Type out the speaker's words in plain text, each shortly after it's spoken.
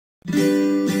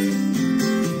Hello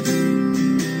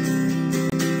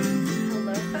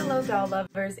fellow doll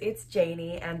lovers, it's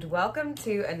Janie and welcome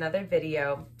to another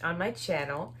video on my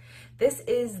channel. This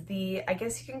is the, I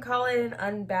guess you can call it an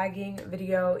unbagging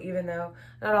video, even though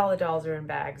not all the dolls are in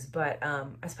bags, but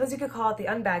I suppose you could call it the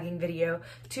unbagging video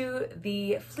to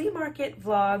the flea market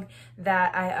vlog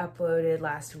that I uploaded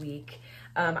last week.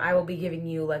 I will be giving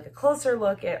you like a closer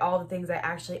look at all the things I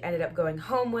actually ended up going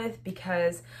home with,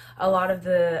 because a lot of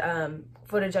the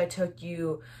footage I took,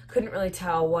 you couldn't really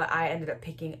tell what I ended up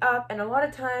picking up, and a lot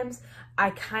of times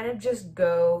I kind of just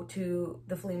go to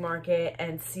the flea market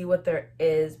and see what there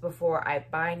is before I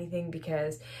buy anything,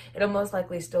 because it'll most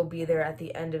likely still be there at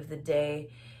the end of the day,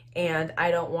 and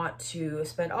I don't want to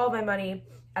spend all my money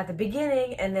at the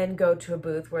beginning and then go to a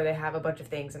booth where they have a bunch of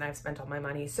things and I've spent all my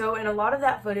money. So in a lot of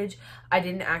that footage, I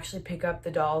didn't actually pick up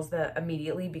the dolls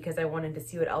immediately because I wanted to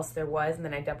see what else there was, and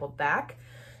then I doubled back.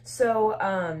 So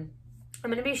I'm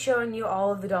going to be showing you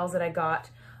all of the dolls that I got.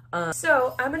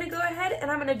 So I'm going to go ahead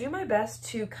and I'm going to do my best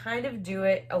to kind of do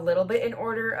it a little bit in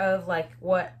order of like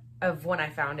when I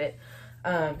found it. So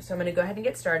I'm going to go ahead and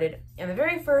get started. And the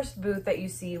very first booth that you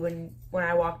see when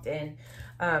I walked in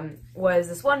was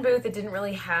this one booth that didn't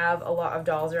really have a lot of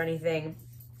dolls or anything.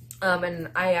 And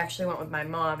I actually went with my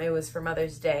mom. It was for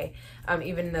Mother's Day,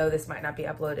 even though this might not be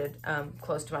uploaded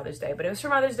close to Mother's Day, but it was for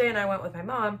Mother's Day and I went with my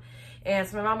mom. And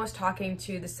so my mom was talking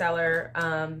to the seller,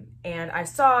 and I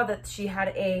saw that she had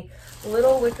a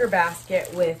little wicker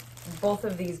basket with both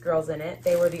of these girls in it.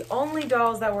 They were the only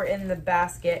dolls that were in the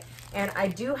basket, and I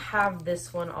do have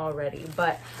this one already,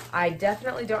 but I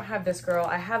definitely don't have this girl.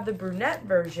 I have the brunette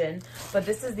version, but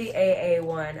this is the AA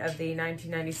one of the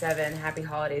 1997 Happy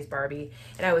Holidays Barbie,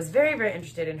 and I was very, very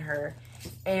interested in her.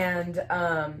 And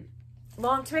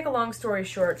to make a long story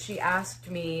short, she asked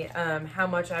me how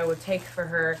much I would take for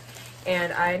her,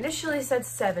 and I initially said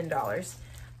 $7.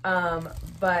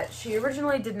 But she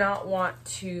originally did not want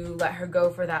to let her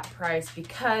go for that price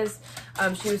because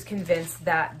she was convinced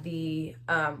that the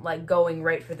like going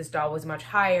rate for this doll was much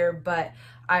higher. But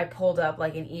I pulled up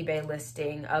like an eBay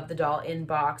listing of the doll in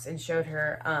box and showed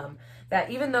her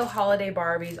that even though holiday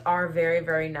Barbies are very,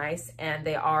 very nice and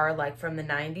they are like from the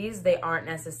 90s, they aren't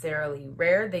necessarily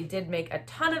rare. They did make a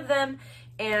ton of them,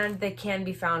 and they can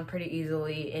be found pretty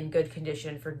easily in good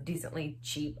condition for decently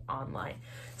cheap online.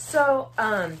 So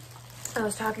I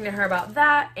was talking to her about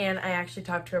that, and I actually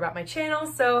talked to her about my channel.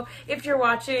 So if you're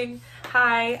watching,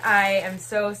 hi, I am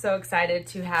so, so excited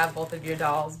to have both of your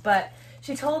dolls. But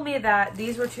she told me that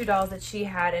these were two dolls that she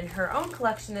had in her own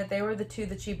collection, that they were the two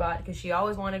that she bought because she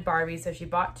always wanted Barbie, so she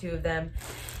bought two of them.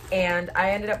 And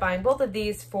I ended up buying both of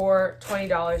these for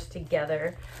 $20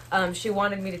 together. She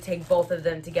wanted me to take both of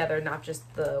them together, not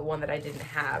just the one that I didn't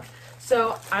have.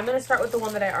 So I'm going to start with the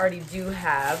one that I already do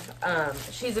have.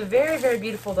 She's a very, very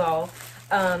beautiful doll.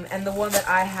 And the one that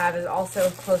I have is also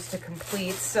close to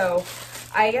complete. So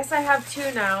I guess I have two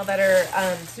now that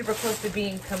are super close to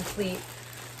being complete,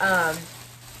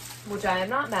 which I am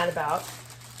not mad about.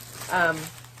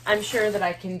 I'm sure that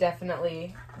I can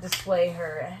definitely display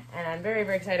her, and I'm very,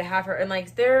 very excited to have her. And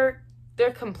like they're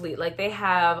complete, like they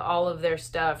have all of their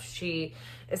stuff. She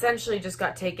essentially just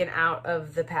got taken out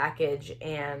of the package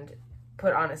and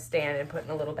put on a stand and put in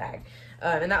a little bag.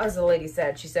 And that was the lady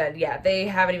said. She said, yeah, they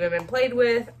haven't even been played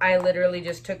with. I literally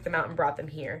just took them out and brought them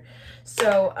here.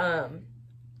 So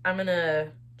I'm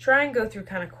gonna try and go through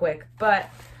kind of quick, but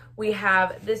we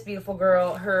have this beautiful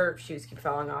girl. Her shoes keep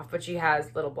falling off, but she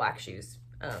has little black shoes.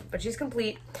 But she's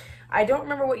complete. I don't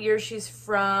remember what year she's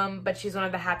from, but she's one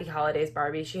of the Happy Holidays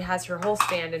Barbies. She has her whole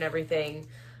stand and everything,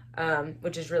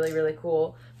 which is really, really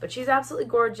cool. But she's absolutely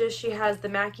gorgeous. She has the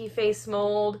Mackie face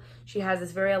mold. She has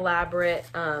this very elaborate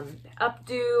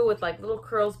updo with like little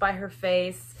curls by her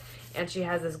face. And she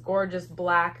has this gorgeous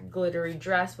black glittery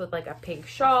dress with like a pink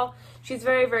shawl. She's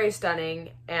very, very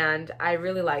stunning, and I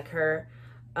really like her.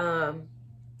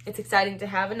 It's exciting to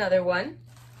have another one.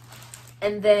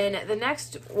 And then the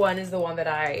next one is the one that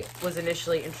I was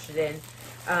initially interested in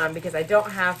because I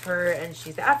don't have her, and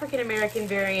she's the African-American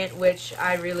variant, which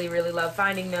I really, really love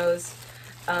finding those.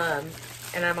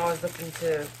 And I'm always looking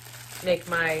to make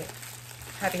my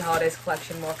Happy Holidays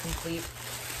collection more complete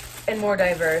and more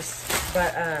diverse.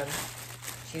 But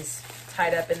she's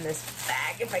tied up in this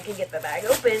bag, if I can get the bag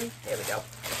open. There we go.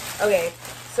 Okay,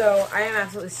 so I am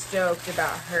absolutely stoked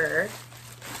about her.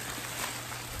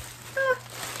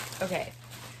 Okay,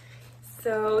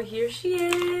 so here she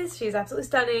is. She's absolutely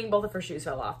stunning. Both of her shoes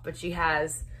fell off, but she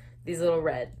has these little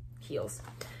red heels.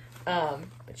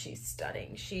 But she's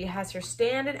stunning. She has her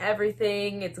stand and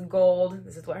everything. It's gold.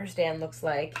 This is what her stand looks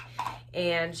like.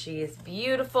 And she is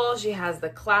beautiful. She has the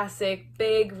classic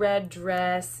big red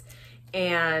dress,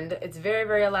 and it's very,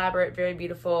 very elaborate, very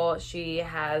beautiful. She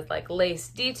has like lace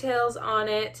details on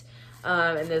it,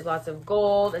 and there's lots of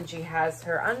gold, and she has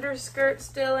her underskirt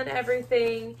still and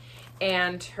everything,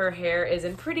 and her hair is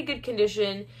in pretty good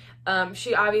condition.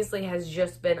 She obviously has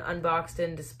just been unboxed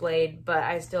and displayed, but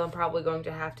I still am probably going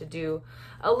to have to do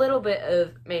a little bit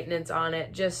of maintenance on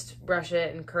it, just brush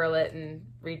it and curl it and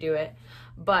redo it.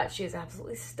 But she is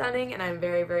absolutely stunning, and I'm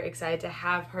very, very excited to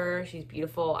have her. She's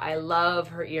beautiful. I love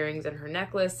her earrings and her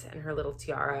necklace and her little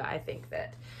tiara. I think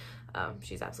that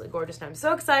she's absolutely gorgeous, and I'm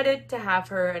so excited to have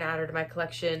her and add her to my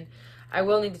collection. I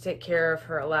will need to take care of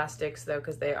her elastics, though,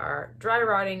 because they are dry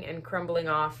rotting and crumbling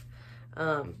off.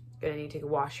 Gonna need to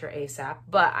wash her ASAP,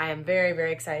 but I am very,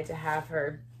 very excited to have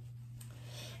her.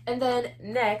 And then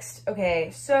next, okay,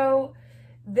 so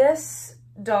this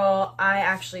doll I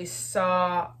actually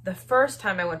saw the first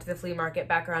time I went to the flea market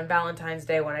back around Valentine's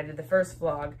Day when I did the first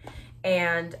vlog,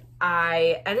 and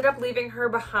I ended up leaving her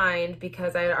behind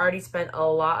because I had already spent a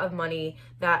lot of money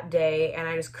that day and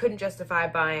I just couldn't justify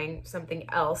buying something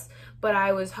else. But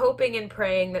I was hoping and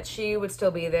praying that she would still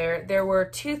be there. There were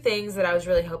two things that I was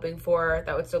really hoping for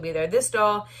that would still be there. This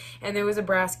doll, and there was a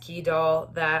brass key doll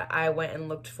that I went and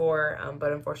looked for,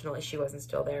 but unfortunately she wasn't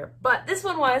still there. But this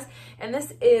one was, and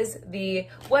this is the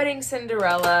Wedding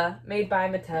Cinderella made by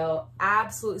Mattel.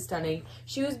 Absolutely stunning.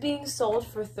 She was being sold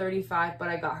for $35, but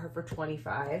I got her for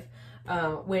 $25.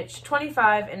 Which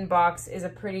 $25 in box is a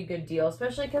pretty good deal,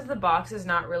 especially because the box is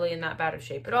not really in that bad of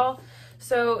shape at all.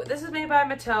 So this is made by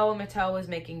Mattel. Mattel was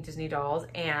making Disney dolls,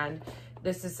 and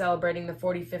this is celebrating the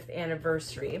 45th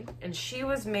anniversary. And she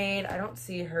was made, I don't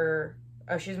see her,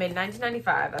 oh, she was made in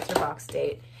 1995. That's her box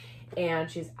date. And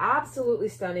she's absolutely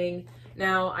stunning.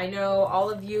 Now, I know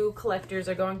all of you collectors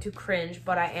are going to cringe,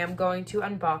 but I am going to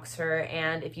unbox her.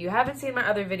 And if you haven't seen my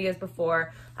other videos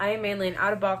before, I am mainly an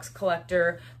out-of-box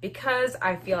collector because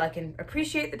I feel I can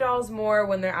appreciate the dolls more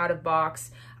when they're out of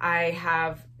box. I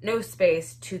have no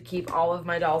space to keep all of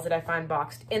my dolls that I find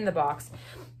boxed in the box.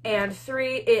 And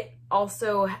 3, it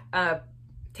also,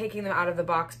 taking them out of the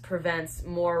box prevents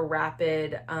more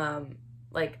rapid,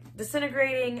 like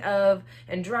disintegrating of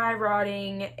and dry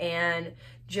rotting, and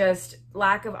just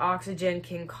lack of oxygen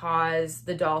can cause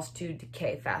the dolls to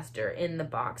decay faster in the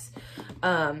box.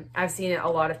 I've seen it a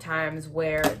lot of times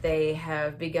where they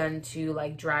have begun to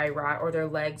like dry rot, or their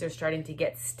legs are starting to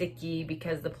get sticky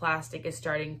because the plastic is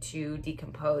starting to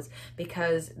decompose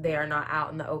because they are not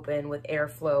out in the open with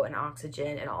airflow and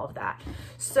oxygen and all of that.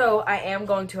 So I am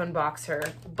going to unbox her,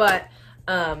 but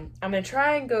I'm gonna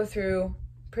try and go through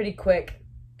pretty quick,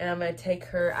 and I'm gonna take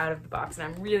her out of the box, and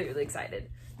I'm really, really excited.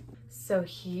 So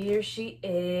here she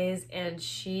is, and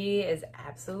she is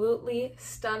absolutely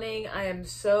stunning. I am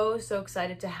so, so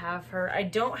excited to have her. I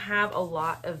don't have a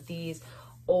lot of these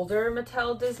older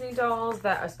Mattel Disney dolls,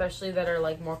 that especially that are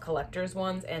like more collector's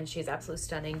ones, and she's absolutely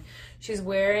stunning. She's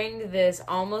wearing this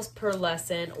almost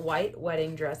pearlescent white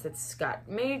wedding dress that's got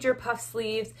major puff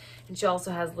sleeves, and she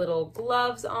also has little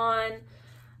gloves on,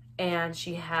 and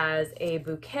she has a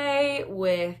bouquet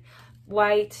with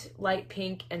white, light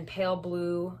pink, and pale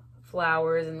blue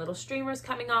flowers and little streamers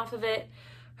coming off of it.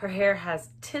 Her hair has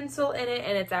tinsel in it,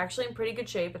 and it's actually in pretty good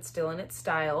shape. It's still in its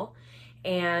style.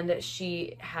 And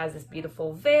she has this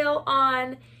beautiful veil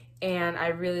on, and I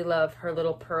really love her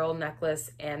little pearl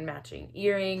necklace and matching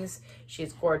earrings.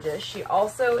 She's gorgeous. She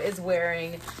also is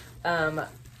wearing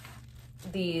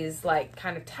these like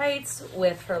kind of tights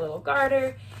with her little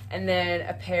garter, and then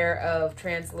a pair of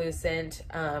translucent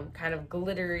kind of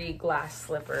glittery glass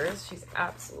slippers. She's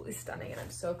absolutely stunning, and I'm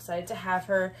so excited to have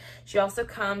her. She also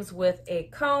comes with a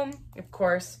comb, of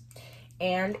course,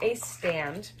 and a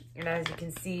stand. And as you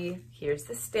can see, here's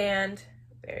the stand.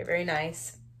 Very, very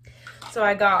nice. So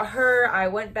I got her. I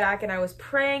went back and I was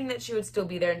praying that she would still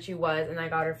be there, and she was, and I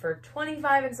got her for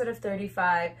 $25 instead of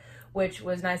 $35, which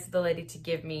was nice of the lady to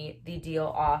give me the deal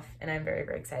off, and I'm very,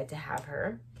 very excited to have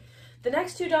her. The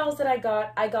next two dolls that I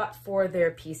got for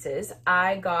their pieces.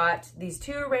 I got these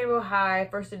two Rainbow High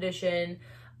first edition.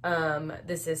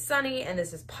 This is Sunny and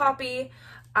this is Poppy.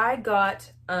 I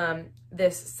got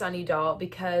this Sunny doll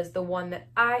because the one that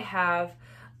I have,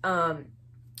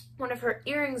 one of her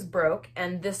earrings broke,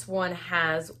 and this one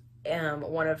has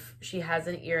she has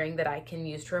an earring that I can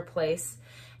use to replace.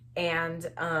 And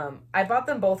I bought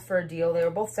them both for a deal. They were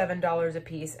both $7 a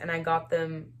piece, and I got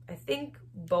them, I think,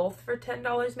 both for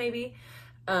 $10 maybe.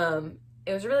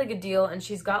 it was a really good deal, and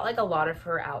she's got like a lot of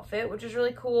her outfit, which is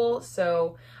really cool.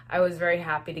 So I was very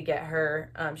happy to get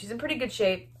her. She's in pretty good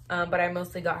shape, but I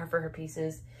mostly got her for her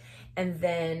pieces. And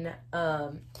then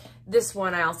this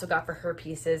one I also got for her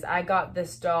pieces. I got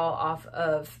this doll off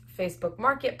of Facebook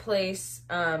Marketplace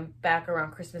back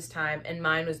around Christmas time, and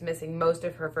mine was missing most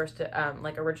of her first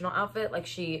like original outfit. Like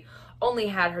she only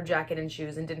had her jacket and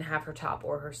shoes and didn't have her top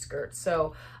or her skirt.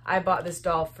 So I bought this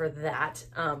doll for that,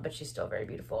 but she's still very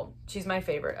beautiful. She's my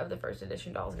favorite of the first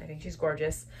edition dolls, and I think she's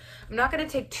gorgeous. I'm not going to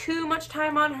take too much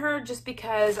time on her just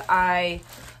because I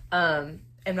am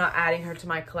not adding her to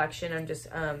my collection. I'm just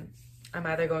I'm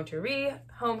either going to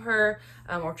rehome her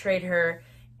or trade her,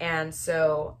 and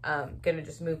so I'm gonna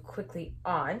just move quickly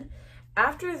on.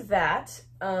 After that,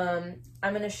 I'm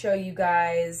gonna show you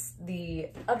guys the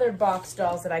other box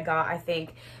dolls that I got. I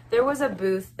think there was a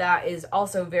booth that is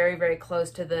also very, very close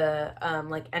to the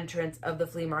like entrance of the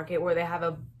flea market, where they have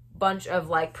a bunch of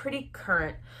like pretty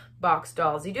current box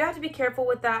dolls. You do have to be careful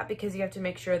with that because you have to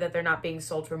make sure that they're not being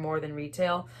sold for more than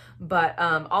retail, but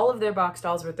all of their box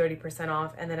dolls were 30%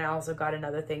 off, and then I also got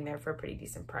another thing there for a pretty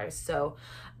decent price. So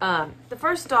the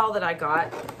first doll that I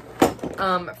got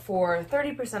for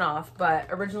 30% off, but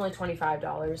originally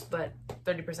 $25, but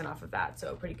 30% off of that,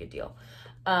 so a pretty good deal,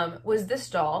 was this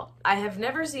doll. I have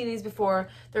never seen these before.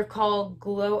 They're called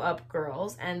Glow Up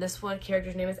Girls, and this one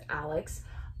character's name is Alex.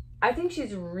 I think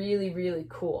she's really, really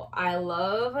cool. I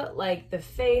love like the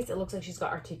face. It looks like she's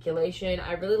got articulation.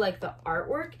 I really like the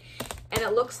artwork, and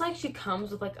it looks like she comes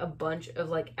with like a bunch of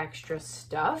like extra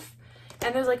stuff.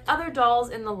 And there's like other dolls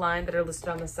in the line that are listed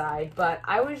on the side, but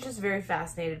I was just very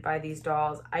fascinated by these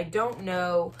dolls. I don't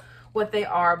know what they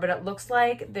are, but it looks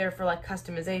like they're for like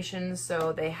customizations.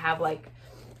 So they have like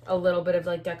a little bit of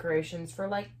like decorations for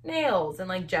like nails and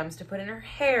like gems to put in her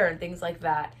hair and things like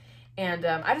that. And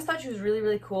I just thought she was really,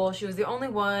 really cool. She was the only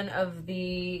one of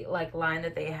the like line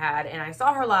that they had, and I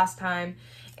saw her last time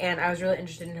and I was really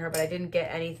interested in her, but I didn't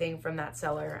get anything from that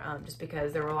seller just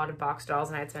because there were a lot of box dolls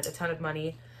and I had spent a ton of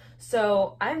money.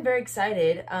 So I'm very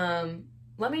excited.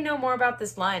 Let me know more about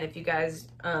this line if you guys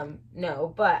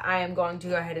know, but I am going to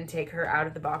go ahead and take her out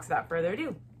of the box without further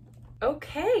ado.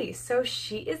 Okay, so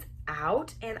she is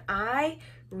out, and I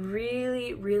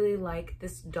really, really like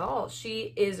this doll.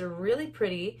 She is really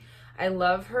pretty. I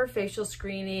love her facial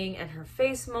screening and her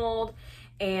face mold,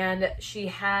 and she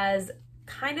has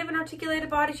kind of an articulated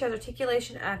body. She has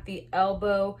articulation at the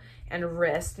elbow and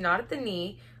wrist, not at the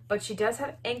knee, but she does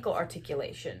have ankle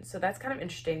articulation. So that's kind of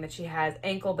interesting that she has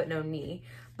ankle but no knee.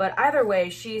 But either way,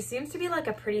 she seems to be like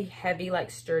a pretty heavy,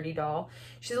 like sturdy doll.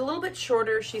 She's a little bit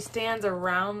shorter. She stands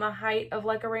around the height of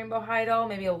like a Rainbow High doll,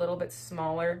 maybe a little bit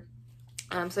smaller.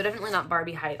 So definitely not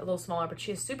Barbie height, a little smaller, but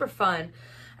she's super fun.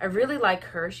 I really like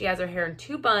her. She has her hair in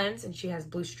 2 buns, and she has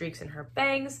blue streaks in her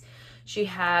bangs. She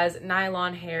has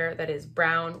nylon hair that is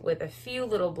brown with a few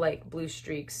little like blue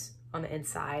streaks on the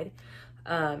inside.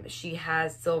 She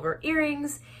has silver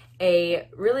earrings, a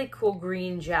really cool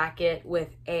green jacket with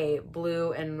a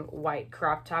blue and white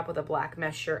crop top with a black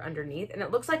mesh shirt underneath. And it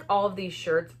looks like all of these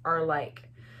shirts are like,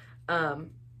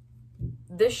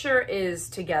 this shirt is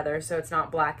together, so it's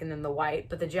not black and then the white,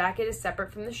 but the jacket is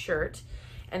separate from the shirt.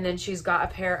 And then she's got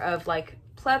a pair of like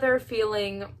pleather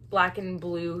feeling black and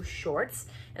blue shorts,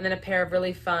 and then a pair of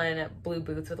really fun blue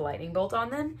boots with a lightning bolt on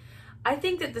them. I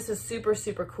think that this is super,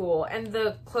 super cool. And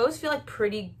the clothes feel like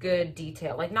pretty good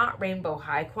detail, like not Rainbow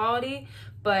High quality,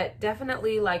 but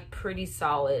definitely like pretty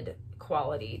solid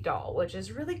quality doll, which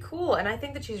is really cool. And I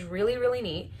think that she's really, really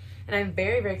neat. And I'm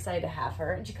very, very excited to have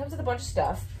her. And she comes with a bunch of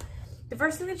stuff. The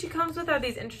first thing that she comes with are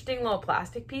these interesting little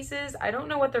plastic pieces. I don't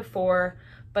know what they're for,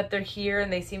 but they're here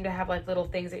and they seem to have like little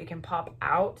things that you can pop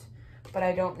out, but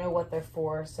I don't know what they're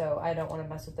for, so I don't want to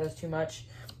mess with those too much.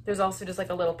 There's also just like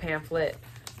a little pamphlet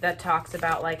that talks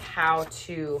about like how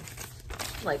to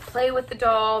like play with the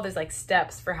doll. There's like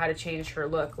steps for how to change her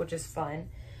look, which is fun.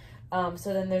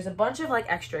 So then there's a bunch of like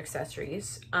extra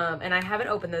accessories, and I haven't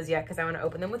opened those yet because I want to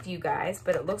open them with you guys,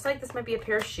 but it looks like this might be a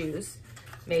pair of shoes,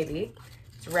 maybe.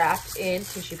 It's wrapped in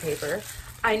tissue paper.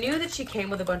 I knew that she came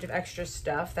with a bunch of extra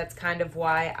stuff. That's kind of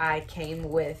why I came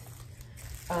with,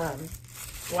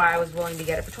 why I was willing to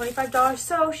get it for $25.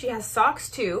 So she has socks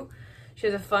too. She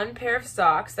has a fun pair of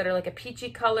socks that are like a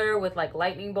peachy color with like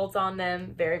lightning bolts on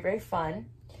them. Very, very fun.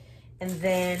 And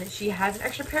then she has an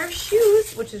extra pair of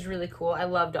shoes, which is really cool. I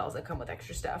love dolls that come with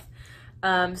extra stuff.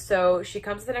 So she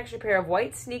comes with an extra pair of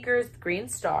white sneakers with green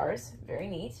stars. Very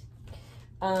neat.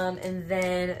 And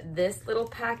then this little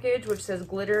package, which says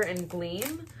glitter and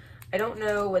gleam. I don't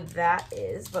know what that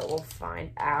is, but we'll find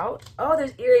out. Oh,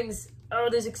 there's earrings. Oh,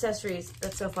 there's accessories.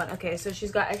 That's so fun. Okay, so she's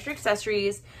got extra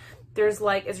accessories. There's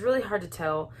like, it's really hard to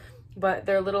tell, but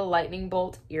they're little lightning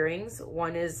bolt earrings.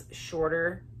 One is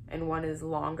shorter and one is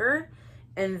longer,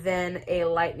 and then a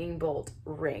lightning bolt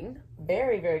ring.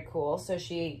 Very, very cool. So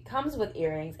she comes with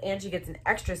earrings and she gets an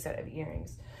extra set of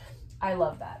earrings. I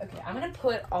love that. Okay, I'm gonna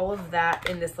put all of that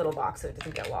in this little box so it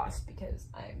doesn't get lost, because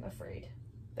I'm afraid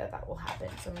that that will happen.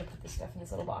 So I'm gonna put this stuff in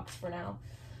this little box for now.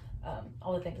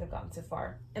 All the things I've gotten so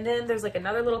far. And then there's like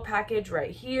another little package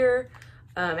right here.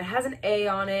 It has an A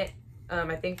on it,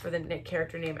 I think for the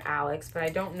character named Alex, but I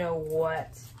don't know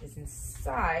what is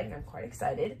inside, and I'm quite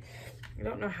excited. I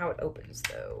don't know how it opens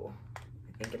though.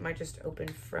 I think it might just open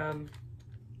from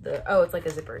the, oh, it's like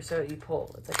a zipper, so you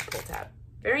pull, it's like a pull tab.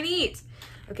 Very neat.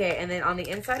 Okay, and then on the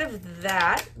inside of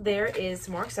that, there is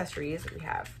some more accessories that we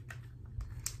have.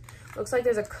 Looks like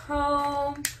there's a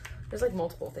comb. There's like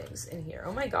multiple things in here.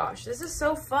 Oh my gosh, this is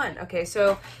so fun. Okay,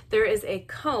 so there is a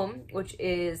comb, which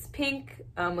is pink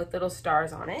with little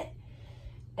stars on it.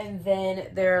 And then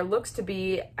there looks to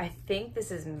be, I think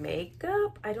this is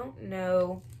makeup. I don't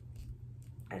know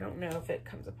if it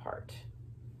comes apart.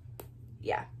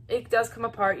 Yeah, it does come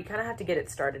apart. You kind of have to get it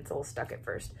started. It's a little stuck at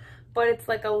first. But it's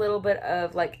like a little bit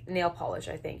of like nail polish,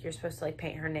 I think. You're supposed to like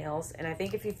paint her nails. And I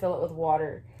think if you fill it with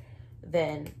water,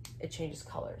 then it changes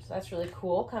color. So that's really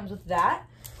cool. Comes with that.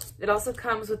 It also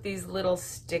comes with these little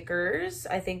stickers.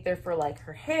 I think they're for like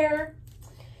her hair.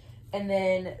 And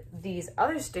then these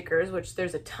other stickers, which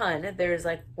there's a ton. There's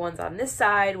like ones on this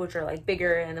side, which are like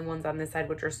bigger, and then ones on this side,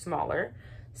 which are smaller.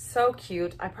 So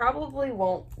cute. I probably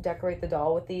won't decorate the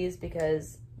doll with these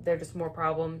because they're just more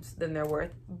problems than they're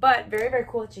worth. But very, very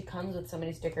cool that she comes with so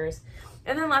many stickers.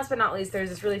 And then last but not least, there's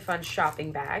this really fun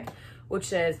shopping bag, which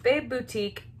says, Babe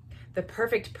Boutique, the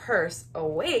perfect purse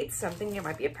awaits. So I'm thinking it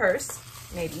might be a purse,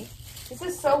 maybe. This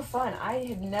is so fun. I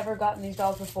have never gotten these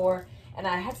dolls before, and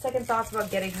I had second thoughts about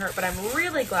getting her, but I'm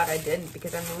really glad I didn't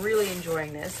because I'm really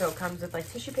enjoying this. So it comes with like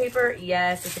tissue paper.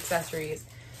 Yes, it's accessories.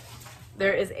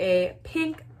 There is a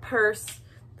pink purse,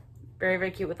 very,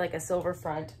 very cute with like a silver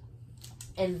front,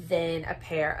 and then a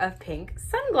pair of pink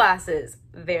sunglasses.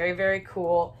 Very, very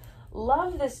cool.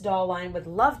 Love this doll line, would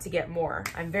love to get more.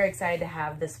 I'm very excited to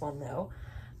have this one though.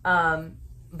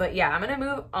 But yeah, I'm gonna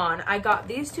move on. I got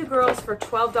these two girls for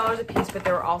 $12 a piece, but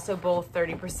they were also both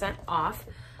 30% off.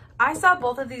 I saw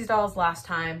both of these dolls last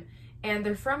time, and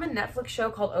they're from a Netflix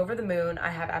show called Over the Moon. I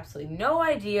have absolutely no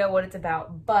idea what it's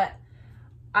about, but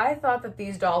I thought that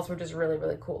these dolls were just really,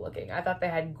 really cool looking. I thought they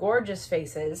had gorgeous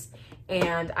faces,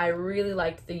 and I really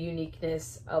liked the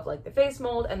uniqueness of like the face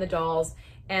mold and the dolls.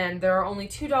 And there are only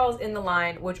two dolls in the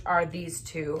line, which are these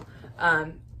two.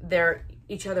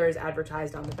 Each other is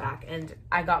advertised on the back, and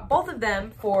I got both of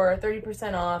them for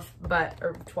 30% off,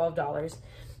 or $12.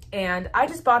 And I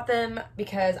just bought them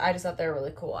because I just thought they were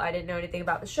really cool. I didn't know anything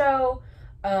about the show,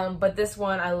 but this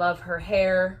one, I love her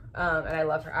hair, and I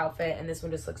love her outfit, and this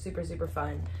one just looks super, super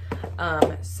fun.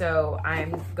 So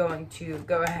I'm going to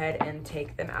go ahead and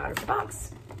take them out of the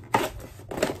box.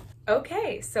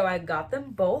 Okay, so I got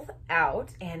them both out,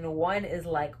 and one is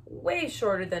like way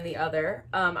shorter than the other.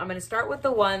 I'm gonna start with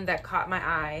the one that caught my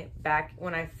eye back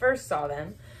when I first saw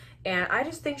them, and I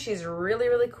just think she's really,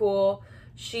 really cool.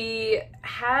 She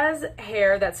has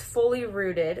hair that's fully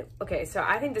rooted. Okay, so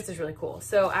I think this is really cool.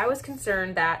 So I was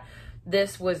concerned that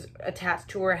this was attached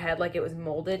to her head, like it was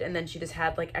molded, and then she just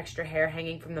had like extra hair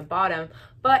hanging from the bottom,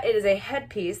 but it is a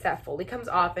headpiece that fully comes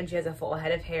off, and she has a full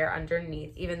head of hair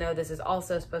underneath, even though this is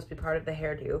also supposed to be part of the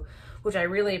hairdo, which I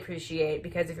really appreciate,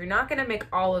 because if you're not going to make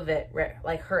all of it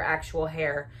like her actual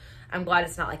hair, I'm glad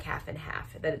it's not like half and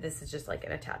half, that this is just like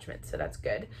an attachment, so that's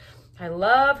good. I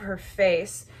love her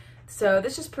face. So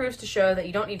this just proves to show that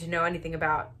you don't need to know anything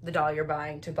about the doll you're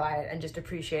buying to buy it and just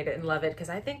appreciate it and love it, because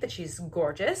I think that she's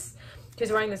gorgeous. She's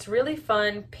wearing this really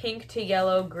fun pink to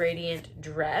yellow gradient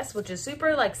dress, which is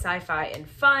super like sci-fi and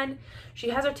fun.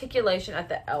 She has articulation at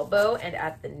the elbow and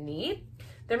at the knee.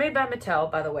 They're made by Mattel,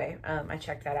 by the way. I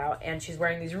checked that out. And she's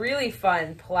wearing these really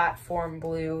fun platform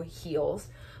blue heels.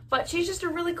 But she's just a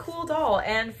really cool doll.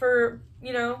 And for,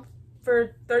 you know,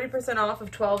 for 30% off of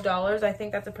 $12, I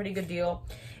think that's a pretty good deal.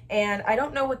 And I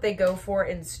don't know what they go for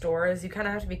in stores. You kind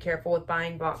of have to be careful with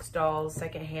buying box dolls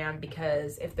secondhand,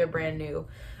 because if they're brand new,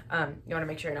 you want to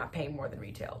make sure you're not paying more than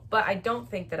retail. But I don't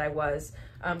think that I was,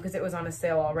 because it was on a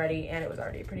sale already, and it was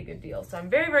already a pretty good deal. So I'm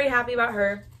very, very happy about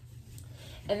her.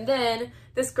 And then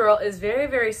this girl is very,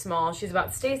 very small. She's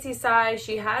about Stacy's size.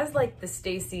 She has like the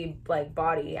Stacy like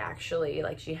body, actually.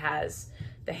 Like she has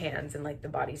the hands and like the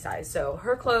body size, so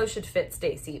her clothes should fit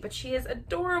Stacy, but she is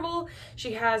adorable.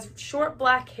 She has short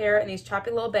black hair and these choppy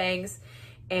little bangs,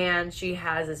 and she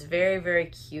has this very, very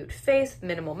cute face with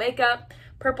minimal makeup,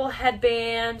 purple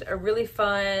headband, a really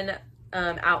fun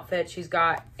outfit. She's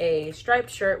got a striped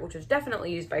shirt, which was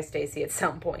definitely used by Stacy at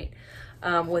some point,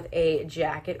 with a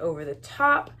jacket over the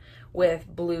top, with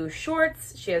blue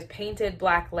shorts. She has painted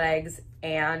black legs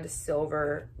and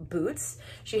silver boots.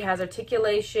 She has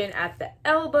articulation at the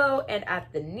elbow and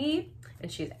at the knee,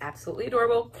 and she's absolutely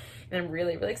adorable. And I'm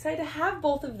really, really excited to have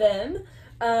both of them.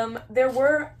 There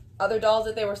were other dolls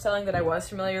that they were selling that I was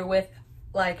familiar with,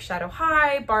 like Shadow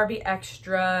High, Barbie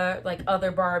Extra, like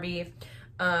other Barbie,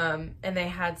 and they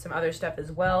had some other stuff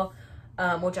as well,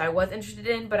 which I was interested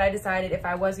in, but I decided if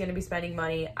I was going to be spending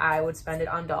money, I would spend it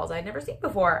on dolls I'd never seen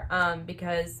before,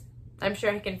 because I'm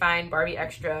sure I can find Barbie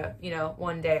Extra, you know,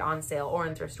 one day on sale or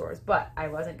in thrift stores, but I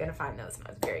wasn't going to find those, and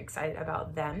I was very excited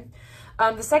about them.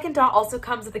 The second doll also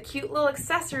comes with the cute little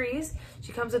accessories.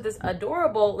 She comes with this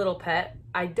adorable little pet.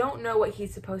 I don't know what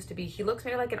he's supposed to be. He looks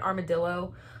maybe like an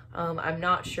armadillo. I'm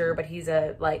not sure, but he's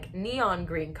a like neon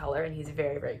green color, and he's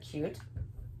very, very cute.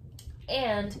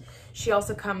 And she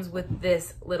also comes with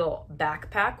this little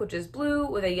backpack, which is blue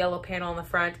with a yellow panel on the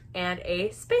front and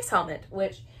a space helmet,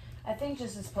 which I think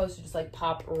just is supposed to just like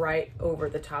pop right over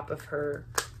the top of her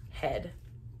head.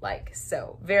 Like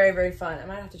so. Very, very fun. I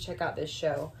might have to check out this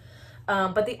show.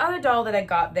 But the other doll that I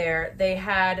got there, they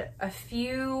had a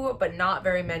few, but not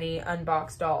very many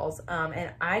unboxed dolls.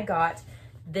 And I got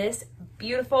this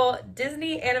beautiful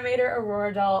Disney Animator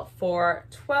Aurora doll for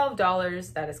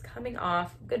 $12. That is coming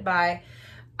off. Goodbye.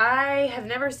 I have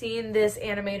never seen this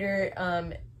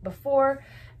animator before.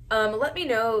 Let me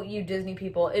know, you Disney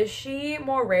people, is she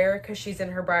more rare because she's in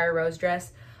her Briar Rose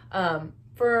dress?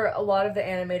 For a lot of the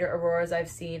animator Auroras I've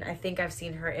seen, I think I've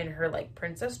seen her in her like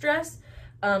princess dress.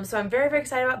 So I'm very, very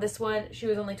excited about this one. She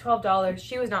was only $12.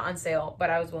 She was not on sale,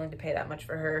 but I was willing to pay that much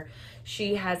for her.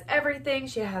 She has everything.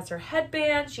 She has her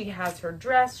headband, she has her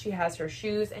dress, she has her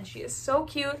shoes, and she is so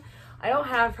cute. I don't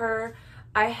have her.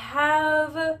 I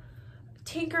have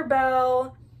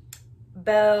Tinkerbell,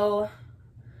 Belle,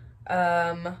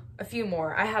 a few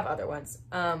more. I have other ones,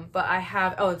 but I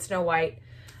have, oh, and Snow White.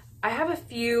 I have a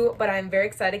few, but I'm very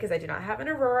excited because I do not have an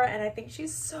Aurora, and I think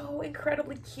she's so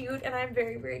incredibly cute, and I'm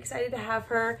very, very excited to have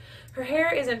her. Her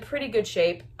hair is in pretty good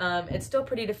shape. It's still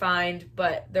pretty defined,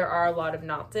 but there are a lot of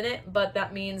knots in it, but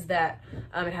that means that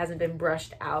it hasn't been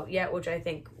brushed out yet, which I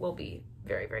think will be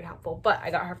very, very helpful. But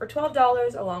I got her for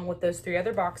 $12 along with those 3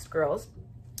 other boxed girls,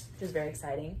 which is very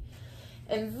exciting.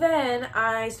 And then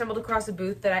I stumbled across a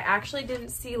booth that I actually didn't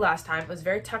see last time. It was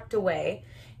very tucked away.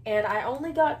 And I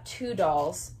only got 2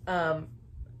 dolls on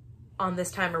this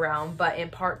time around, but in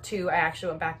part 2, I actually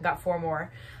went back and got 4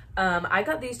 more. I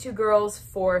got these 2 girls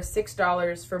for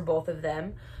 $6 for both of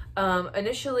them.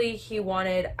 Initially, he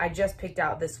wanted, I just picked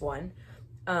out this one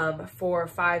for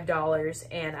 $5,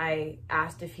 and I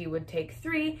asked if he would take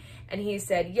 3, and he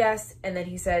said yes, and then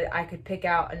he said I could pick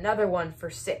out another one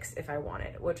for $6 if I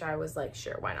wanted, which I was like,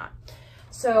 sure, why not?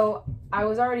 So I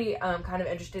was already kind of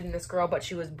interested in this girl, but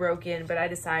she was broken, but I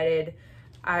decided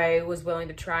I was willing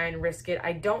to try and risk it.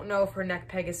 I don't know if her neck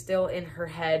peg is still in her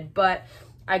head, but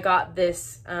I got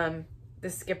this,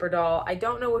 this Skipper doll. I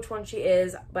don't know which one she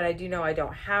is, but I do know I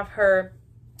don't have her,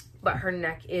 but her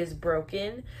neck is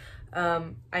broken.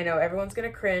 I know everyone's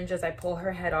gonna cringe as I pull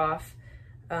her head off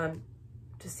to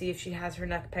see if she has her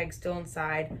neck peg still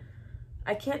inside.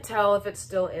 I can't tell if it's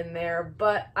still in there,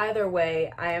 but either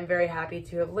way, I am very happy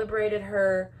to have liberated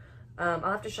her. I'll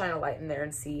have to shine a light in there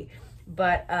and see.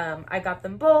 But I got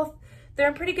them both. They're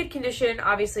in pretty good condition.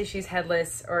 Obviously, she's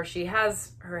headless, or she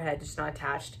has her head just not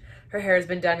attached. Her hair has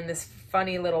been done in this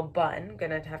funny little bun. I'm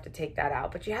gonna have to take that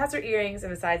out. But she has her earrings,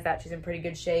 and besides that, she's in pretty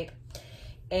good shape.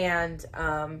 And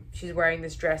she's wearing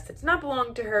this dress that's not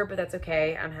belonging to her, but that's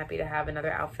okay. I'm happy to have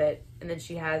another outfit. And then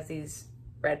she has these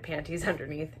red panties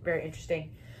underneath. Very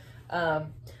interesting.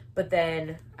 But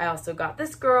then I also got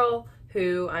this girl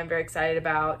who I'm very excited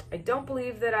about. I don't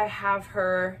believe that I have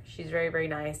her. She's very, very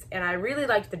nice. And I really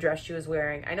liked the dress she was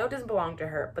wearing. I know it doesn't belong to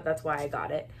her, but that's why I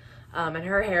got it. And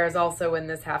her hair is also in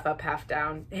this half up, half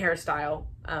down hairstyle,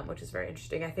 which is very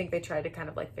interesting. I think they tried to kind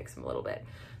of like fix them a little bit.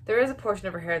 There is a portion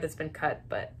of her hair that's been cut,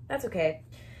 but that's okay.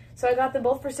 So I got them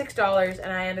both for $6,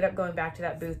 and I ended up going back to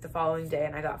that booth the following day,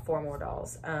 and I got 4 more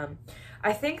dolls.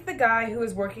 I think the guy who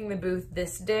was working the booth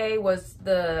this day was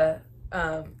the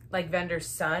like vendor's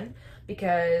son,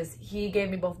 because he gave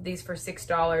me both of these for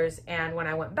 $6, and when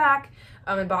I went back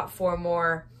and bought 4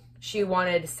 more, she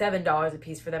wanted $7 a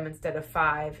piece for them instead of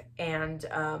 $5, and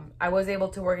I was able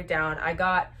to work it down. I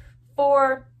got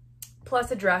 4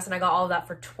 plus a dress, and I got all of that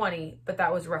for $20, but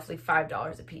that was roughly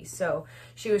 $5 a piece. So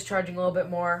she was charging a little bit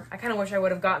more. I kind of wish I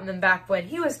would have gotten them back when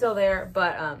he was still there,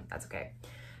 but that's okay.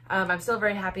 I'm still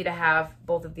very happy to have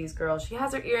both of these girls. She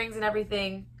has her earrings and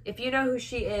everything. If you know who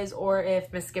she is or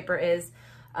if Miss Skipper is,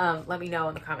 let me know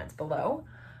in the comments below.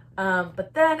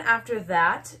 But then after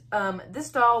that, this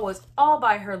doll was all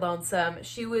by her lonesome.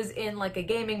 She was in like a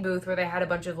gaming booth where they had a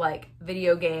bunch of like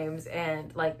video games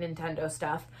and like Nintendo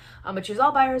stuff. But she was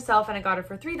all by herself and I got her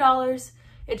for $3.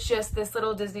 It's just this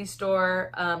little Disney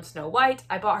store, Snow White.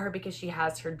 I bought her because she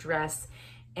has her dress.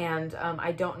 And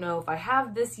I don't know if I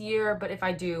have this year, but if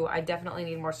I do, I definitely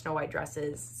need more Snow White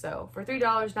dresses. So for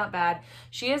 $3, not bad.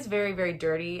 She is very, very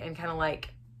dirty and kind of like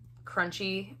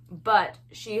crunchy, but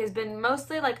she has been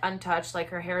mostly like untouched. Like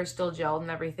her hair is still gelled and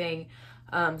everything.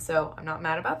 So I'm not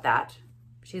mad about that.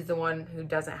 She's the one who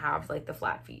doesn't have like the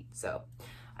flat feet. So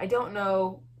I don't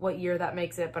know what year that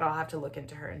makes it, but I'll have to look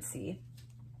into her and see.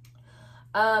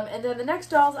 And then the next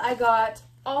dolls I got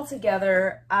all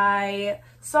together, I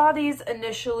saw these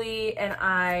initially and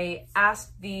I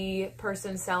asked the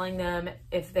person selling them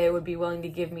if they would be willing to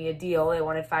give me a deal. They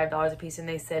wanted $5 a piece and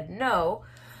they said no.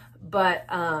 But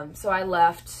so I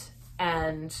left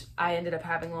and I ended up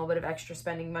having a little bit of extra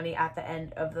spending money at the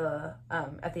end of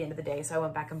the day. So I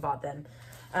went back and bought them.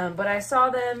 But I saw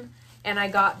them and I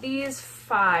got these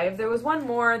 5. There was one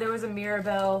more. There was a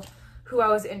Mirabelle who I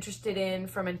was interested in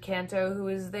from Encanto who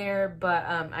was there, but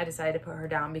I decided to put her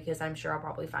down because I'm sure I'll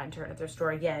probably find her at their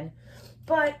store again.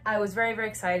 But I was very, very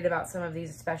excited about some of these,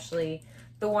 especially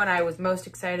the one I was most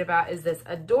excited about is this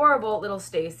adorable little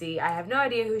Stacy. I have no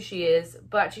idea who she is,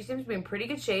 but she seems to be in pretty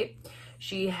good shape.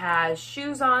 She has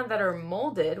shoes on that are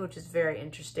molded, which is very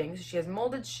interesting. So she has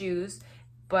molded shoes,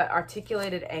 but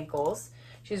articulated ankles.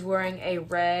 She's wearing a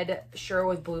red shirt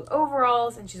with blue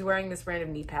overalls, and she's wearing this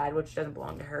random knee pad, which doesn't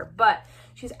belong to her. But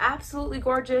she's absolutely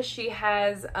gorgeous. She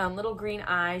has little green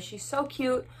eyes. She's so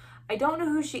cute. I don't know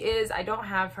who she is. I don't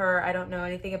have her. I don't know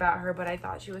anything about her, but I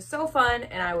thought she was so fun,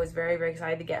 and I was very, very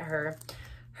excited to get her.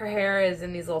 Her hair is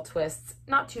in these little twists.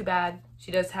 Not too bad.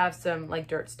 She does have some like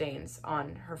dirt stains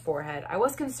on her forehead. I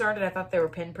was concerned and I thought they were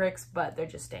pinpricks, but they're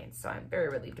just stains, so I'm very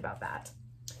relieved about that.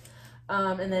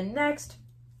 And then next,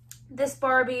 this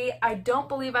Barbie, I don't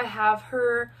believe I have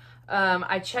her.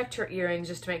 I checked her earrings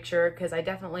just to make sure because I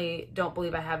definitely don't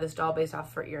believe I have this doll based off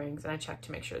of her earrings, and I checked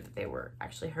to make sure that they were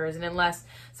actually hers. And unless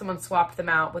someone swapped them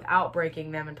out without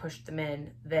breaking them and pushed them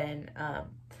in, then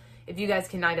if you guys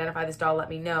can identify this doll, let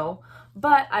me know.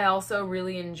 But I also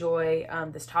really enjoy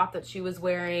this top that she was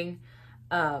wearing.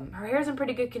 Her hair's in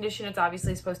pretty good condition. It's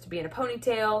obviously supposed to be in a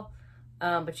ponytail,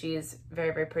 but she is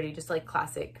very, very pretty, just like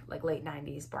classic, like late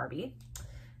 90s Barbie.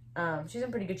 She's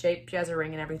in pretty good shape. She has her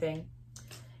ring and everything.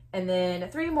 And then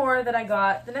 3 more that I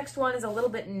got. The next one is a little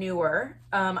bit newer.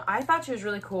 I thought she was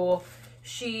really cool.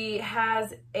 She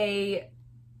has I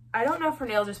don't know if her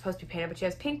nails are supposed to be painted, but she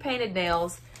has pink painted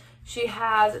nails. She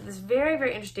has this very,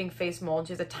 very interesting face mold.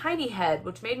 She has a tiny head,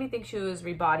 which made me think she was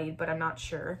rebodied, but I'm not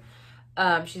sure.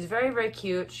 She's very, very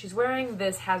cute. She's wearing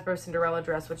this Hasbro Cinderella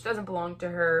dress, which doesn't belong to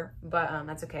her, but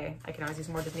that's okay. I can always use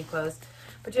more Disney clothes.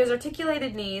 But she has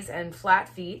articulated knees and flat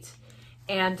feet,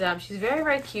 and she's very,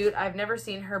 very cute. I've never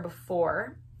seen her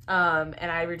before,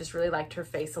 and I just really liked her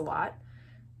face a lot.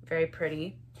 Very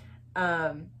pretty.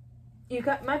 You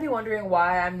might be wondering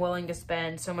why I'm willing to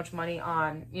spend so much money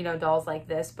on, you know, dolls like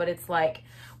this, but it's like,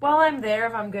 while I'm there,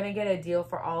 if I'm gonna get a deal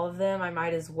for all of them, I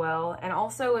might as well. And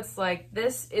also it's like,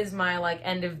 this is my like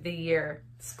end of the year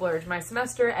splurge. My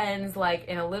semester ends like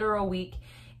in a literal week,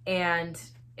 and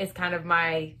it's kind of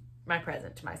my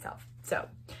present to myself. So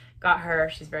got her.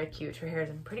 She's very cute. Her hair is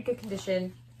in pretty good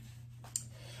condition.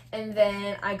 And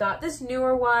then I got this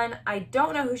newer one. I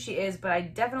don't know who she is, but I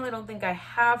definitely don't think I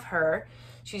have her.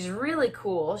 She's really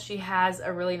cool. She has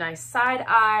a really nice side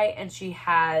eye, and she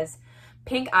has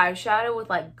pink eyeshadow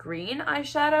with like green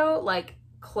eyeshadow, like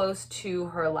close to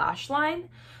her lash line.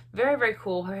 Very, very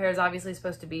cool. Her hair is obviously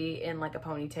supposed to be in like a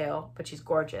ponytail, but she's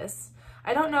gorgeous.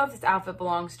 I don't know if this outfit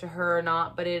belongs to her or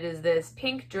not, but it is this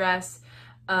pink dress.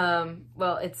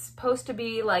 Well, it's supposed to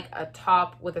be like a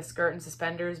top with a skirt and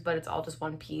suspenders, but it's all just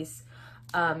one piece.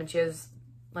 And she has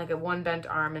like one bent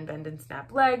arm and bend and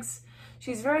snap legs.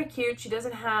 She's very cute. She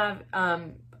doesn't have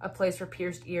a place for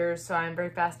pierced ears, so I'm very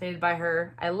fascinated by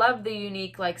her. I love the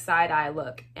unique like side eye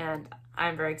look, and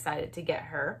I'm very excited to get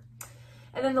her.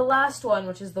 And then the last one,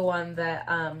 which is the one that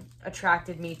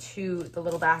attracted me to the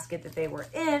little basket that they were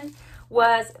in,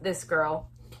 was this girl.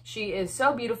 She is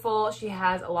so beautiful. She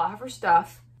has a lot of her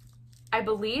stuff. I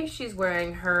believe she's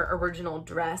wearing her original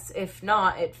dress. If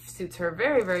not, it suits her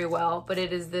very, very well. But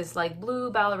it is this like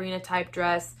blue ballerina type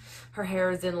dress. Her hair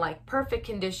is in like perfect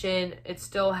condition. It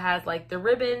still has like the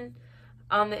ribbon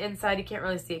on the inside. You can't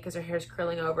really see it because her hair is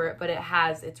curling over it, but it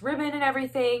has its ribbon and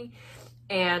everything.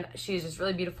 and she's just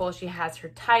really beautiful. She has her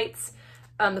tights.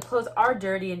 The clothes are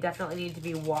dirty and definitely need to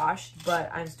be washed,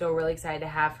 but I'm still really excited to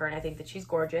have her, and I think that she's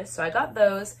gorgeous. So I got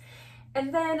those.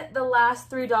 And then the last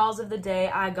 3 dolls of the day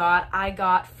I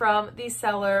got from the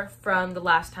seller from the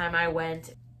last time I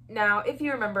went. Now, if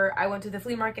you remember, I went to the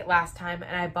flea market last time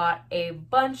and I bought a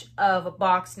bunch of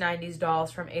boxed 90s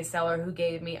dolls from a seller who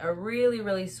gave me a really,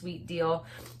 really sweet deal,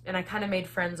 and I kind of made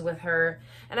friends with her.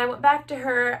 And I went back to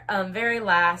her very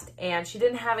last, and she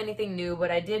didn't have anything new, but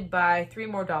I did buy 3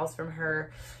 more dolls from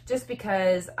her just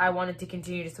because I wanted to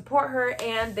continue to support her,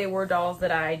 and they were dolls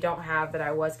that I don't have that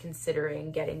I was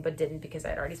considering getting but didn't because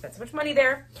I'd already spent so much money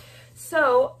there.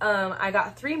 So I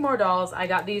got 3 more dolls. I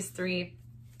got these 3.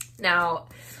 Now,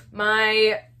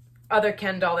 my other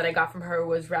Ken doll that I got from her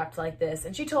was wrapped like this,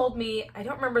 and she told me, I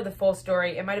don't remember the full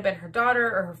story, it might have been her daughter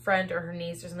or her friend or her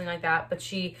niece or something like that, but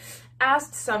she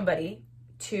asked somebody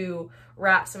to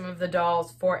wrap some of the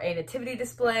dolls for a nativity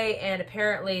display, and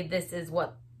apparently this is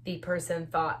what the person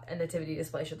thought a nativity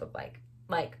display should look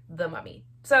like the mummy.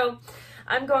 So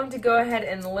I'm going to go ahead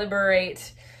and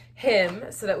liberate him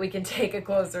so that we can take a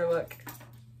closer look.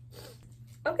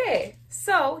 Okay,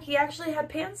 so he actually had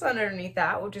pants on underneath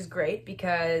that, which is great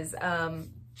because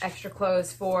extra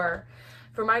clothes for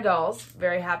my dolls.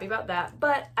 Very happy about that.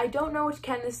 But I don't know which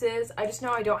Ken this is. I just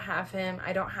know I don't have him.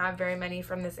 I don't have very many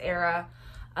from this era.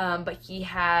 But he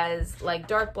has like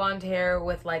dark blonde hair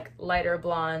with like lighter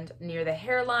blonde near the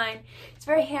hairline. He's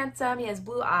very handsome. He has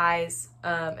blue eyes,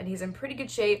 and he's in pretty good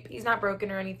shape. He's not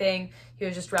broken or anything. He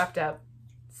was just wrapped up.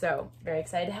 So very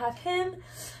excited to have him.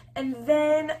 And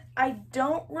then I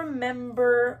don't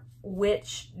remember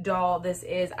which doll this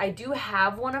is. I do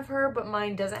have one of her, but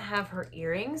mine doesn't have her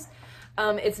earrings.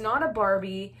 It's not a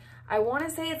Barbie. I want to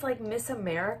say it's like Miss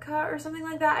America or something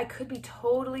like that. I could be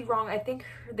totally wrong. I think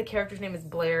the character's name is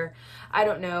Blair. I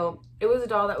don't know. It was a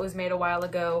doll that was made a while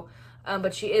ago,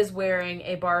 but she is wearing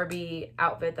a Barbie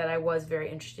outfit that I was very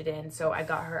interested in, so I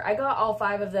got her. I got all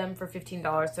 5 of them for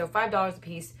 $15, so $5 a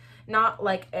piece. Not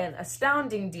like an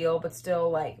astounding deal, but still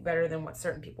like better than what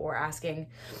certain people were asking.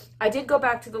 I did go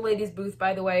back to the ladies booth,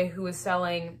 by the way, who was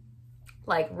selling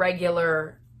like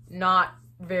regular, not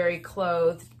very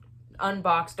clothed,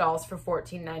 unboxed dolls for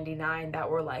 $14.99 that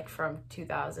were like from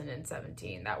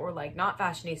 2017, that were like not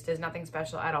fashionistas, nothing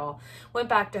special at all. Went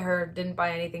back to her, didn't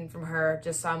buy anything from her,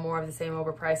 just saw more of the same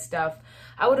overpriced stuff.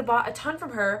 I would have bought a ton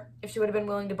from her if she would have been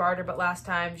willing to barter, but last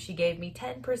time she gave me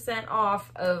 10%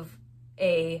 off of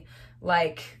a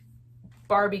like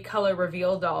Barbie color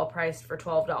reveal doll priced for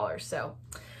 $12. So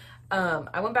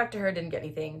I went back to her, didn't get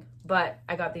anything, but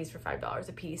I got these for $5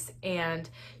 a piece, and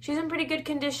she's in pretty good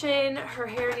condition. Her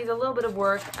hair needs a little bit of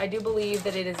work. I do believe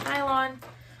that it is nylon.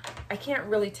 I can't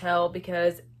really tell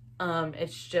because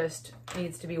it's just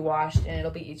needs to be washed, and it'll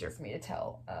be easier for me to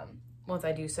tell once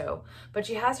I do so. But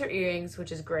she has her earrings,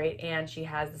 which is great, and she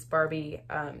has this Barbie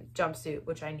jumpsuit,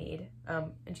 which I need,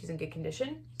 and she's in good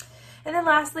condition. And then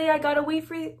lastly, I got a We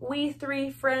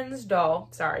 3 Friends doll.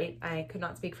 Sorry, I could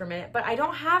not speak for a minute, but I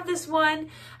don't have this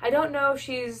one. I don't know if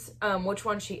she's, which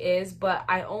one she is, but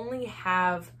I only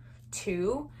have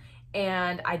 2,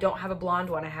 and I don't have a blonde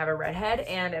one. I have a redhead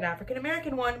and an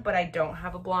African-American one, but I don't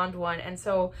have a blonde one. And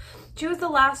so she was the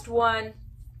last one,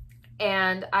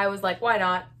 and I was like, why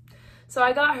not? So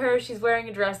I got her. She's wearing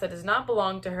a dress that does not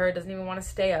belong to her, doesn't even want to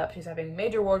stay up. She's having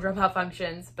major wardrobe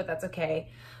malfunctions, but that's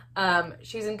okay.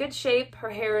 She's in good shape. Her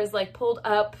hair is like pulled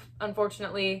up,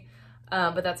 unfortunately,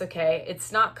 but that's okay.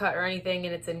 It's not cut or anything,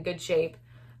 and it's in good shape.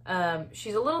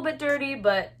 She's a little bit dirty,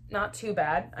 but not too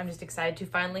bad. I'm just excited to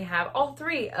finally have all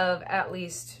 3 of at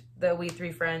least the We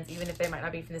 3 Friends, even if they might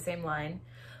not be from the same line.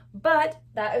 But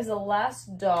that is the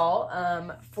last doll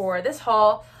for this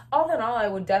haul. All in all, I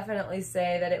would definitely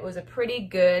say that it was a pretty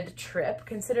good trip,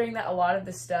 considering that a lot of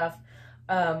the stuff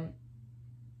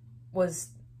was,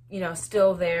 you know,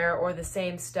 still there or the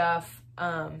same stuff,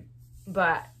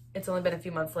 but it's only been a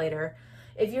few months later.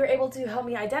 If you're able to help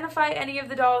me identify any of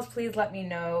the dolls, please let me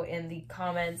know in the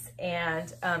comments.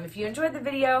 And if you enjoyed the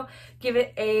video, give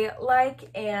it a like,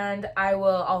 and I will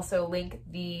also link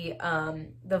the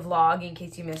vlog in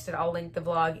case you missed it. I'll link the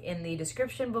vlog in the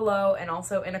description below and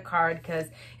also in a card because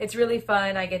it's really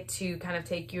fun. I get to kind of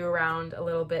take you around a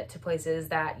little bit to places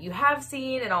that you have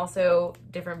seen and also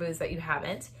different booths that you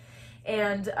haven't.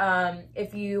 And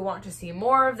if you want to see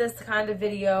more of this kind of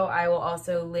video, I will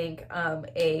also link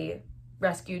a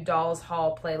Rescued Dolls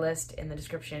haul playlist in the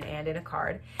description and in a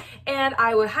card. And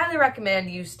I would highly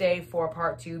recommend you stay for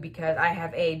part 2 because I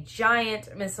have a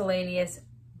giant miscellaneous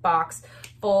box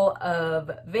full of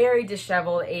very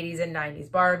disheveled 80s and 90s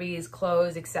Barbies,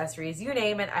 clothes, accessories, you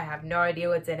name it. I have no idea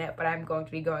what's in it, but I'm going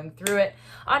to be going through it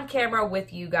on camera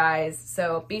with you guys.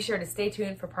 So be sure to stay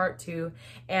tuned for part 2.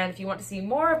 And if you want to see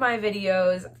more of my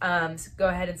videos, go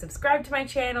ahead and subscribe to my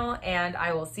channel, and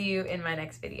I will see you in my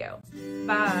next video.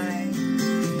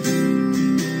 Bye.